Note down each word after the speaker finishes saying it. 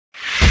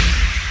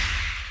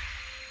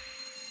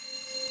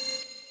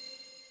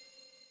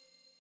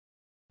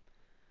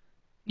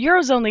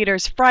Eurozone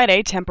leaders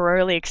Friday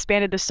temporarily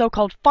expanded the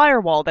so-called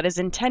firewall that is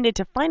intended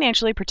to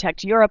financially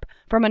protect Europe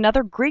from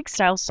another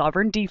Greek-style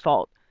sovereign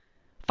default.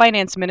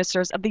 Finance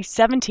ministers of the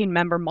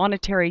 17-member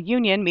monetary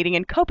union meeting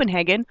in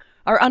Copenhagen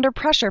are under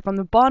pressure from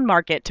the bond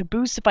market to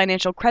boost the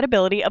financial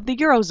credibility of the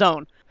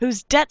Eurozone,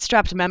 whose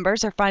debt-strapped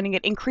members are finding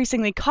it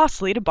increasingly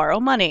costly to borrow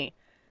money.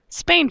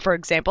 Spain, for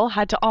example,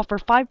 had to offer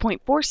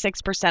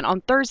 5.46%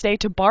 on Thursday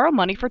to borrow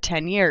money for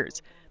 10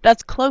 years.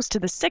 That's close to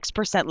the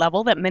 6%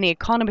 level that many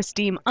economists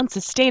deem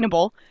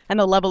unsustainable, and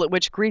the level at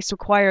which Greece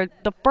required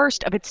the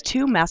first of its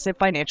two massive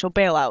financial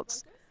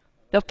bailouts.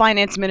 The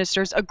finance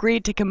ministers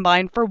agreed to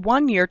combine for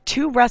 1 year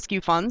two rescue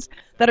funds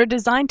that are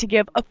designed to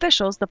give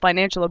officials the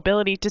financial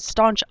ability to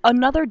staunch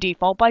another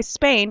default by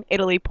Spain,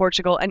 Italy,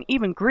 Portugal, and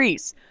even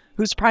Greece,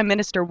 whose prime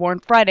minister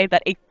warned Friday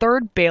that a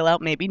third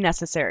bailout may be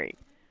necessary.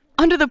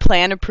 Under the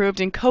plan approved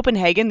in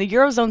Copenhagen, the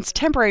Eurozone's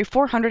temporary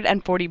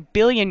 €440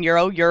 billion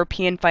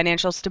European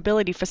Financial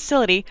Stability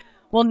Facility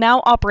will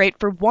now operate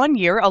for 1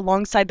 year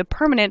alongside the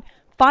permanent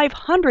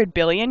 €500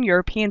 billion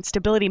European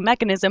Stability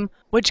Mechanism,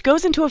 which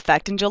goes into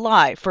effect in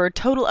July for a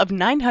total of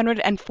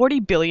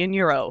 €940 billion.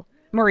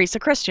 Marisa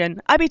Christian,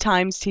 IB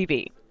Times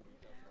TV.